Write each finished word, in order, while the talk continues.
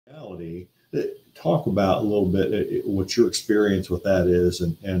personality. Talk about a little bit what your experience with that is,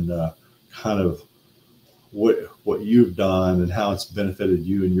 and kind of what you've done and how it's benefited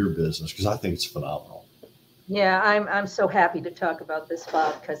you and your business, because I think it's phenomenal. Yeah, I'm so happy to talk about this,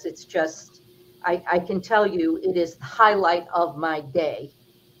 Bob, because it's just, I can tell you it is the highlight of my day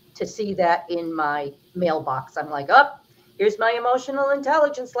to see that in my mailbox. I'm like, oh, here's my emotional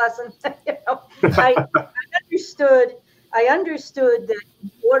intelligence lesson. You know, I understood that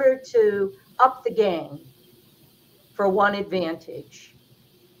in order to up the game for One Advantage,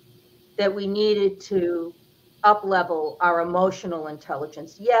 that we needed to up level our emotional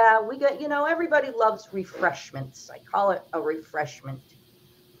intelligence. Yeah, we got, everybody loves refreshments. I call it a refreshment.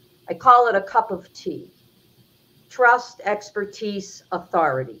 I call it a cup of tea. Trust, expertise,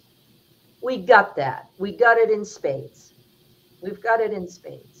 authority. We got that. We got it in spades. We've got it in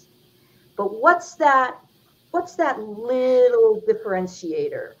spades. But what's that little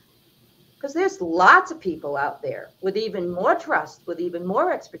differentiator? Because there's lots of people out there with even more trust, with even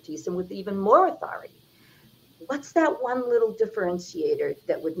more expertise, and with even more authority. What's that one little differentiator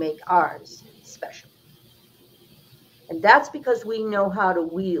that would make ours special? And that's because we know how to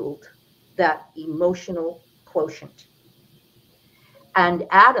wield that emotional quotient. And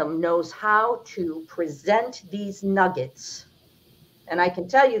Adam knows how to present these nuggets. And I can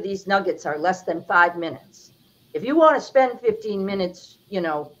tell you these nuggets are less than 5 minutes. If you want to spend 15 minutes,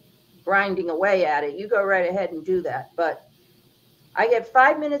 grinding away at it, you go right ahead and do that. But I get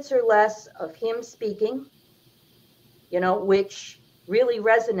 5 minutes or less of him speaking, which really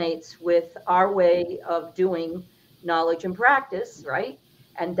resonates with our way of doing knowledge and practice, right?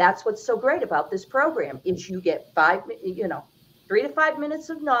 And that's what's so great about this program is you get 3 to 5 minutes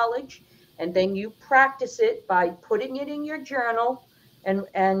of knowledge, and then you practice it by putting it in your journal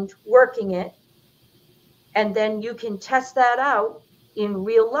and working it. And then you can test that out in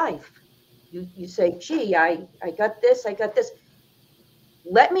real life. You say, gee, I got this, I got this.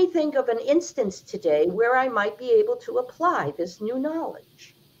 Let me think of an instance today where I might be able to apply this new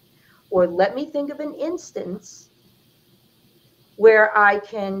knowledge. Or let me think of an instance where I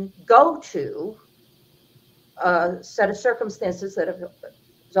can go to a set of circumstances that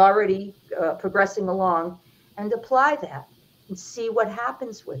is already progressing along and apply that and see what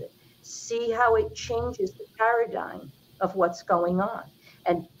happens with it. See how it changes the paradigm of what's going on.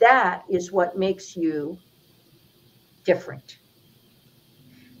 And that is what makes you different.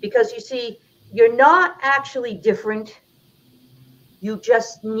 Because you see, you're not actually different. You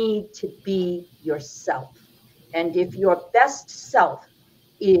just need to be yourself. And if your best self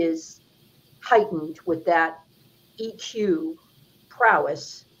is heightened with that EQ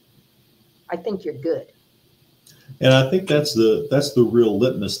prowess, I think you're good. And I think that's the real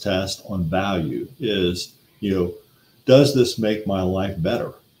litmus test on value is, does this make my life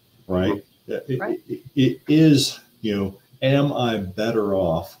better? Right? Right. It is, am I better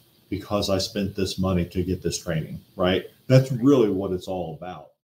off because I spent this money to get this training? Right? That's really what it's all about.